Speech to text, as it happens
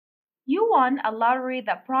You won a lottery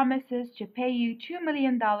that promises to pay you $2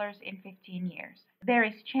 million in 15 years. There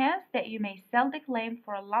is chance that you may sell the claim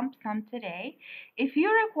for a lump sum today. If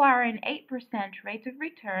you require an 8% rate of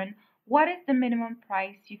return, what is the minimum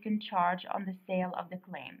price you can charge on the sale of the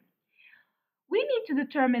claim? We need to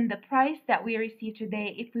determine the price that we receive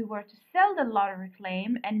today if we were to sell the lottery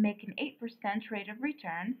claim and make an 8% rate of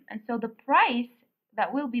return. And so the price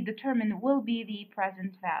that will be determined will be the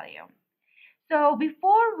present value. So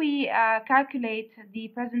before we calculate the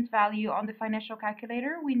present value on the financial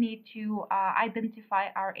calculator, we need to identify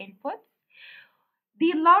our inputs.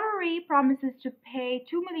 The lottery promises to pay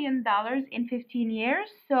 $2 million in 15 years,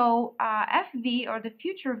 so FV, or the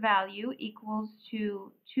future value, equals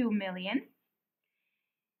to 2 million.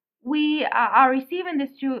 We are receiving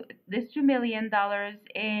this $2 million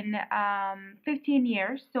in 15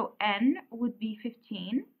 years, so N would be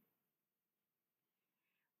 15.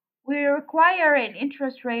 We require an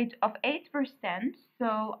interest rate of 8%,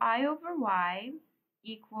 so I over Y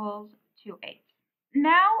equals to 8.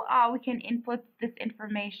 Now we can input this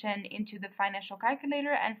information into the financial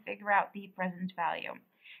calculator and figure out the present value.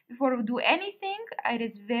 Before we do anything, it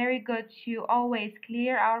is very good to always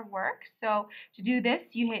clear our work. So to do this,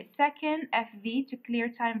 you hit second FV to clear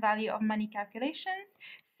time value of money calculations,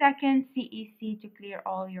 second CEC to clear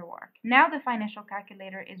all your work. Now the financial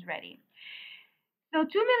calculator is ready. So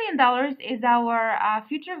 $2 million is our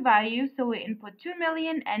future value, so we input 2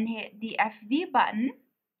 million and hit the FV button.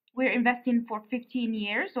 We're investing for 15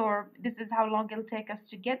 years, or this is how long it'll take us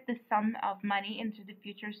to get the sum of money into the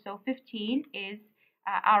future. So 15 is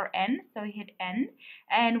our N, so we hit N.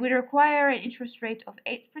 And we require an interest rate of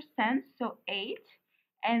 8%, so 8,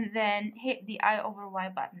 and then hit the I over Y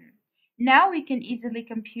button. Now we can easily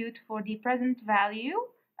compute for the present value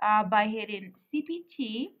by hitting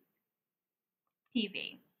CPT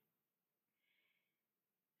TV.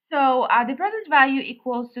 So the present value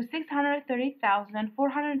equals to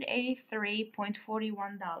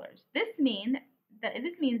 $630,483.41. This means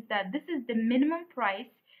that this is the minimum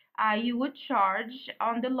price you would charge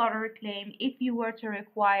on the lottery claim if you were to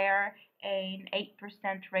require an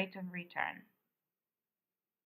 8% rate of return.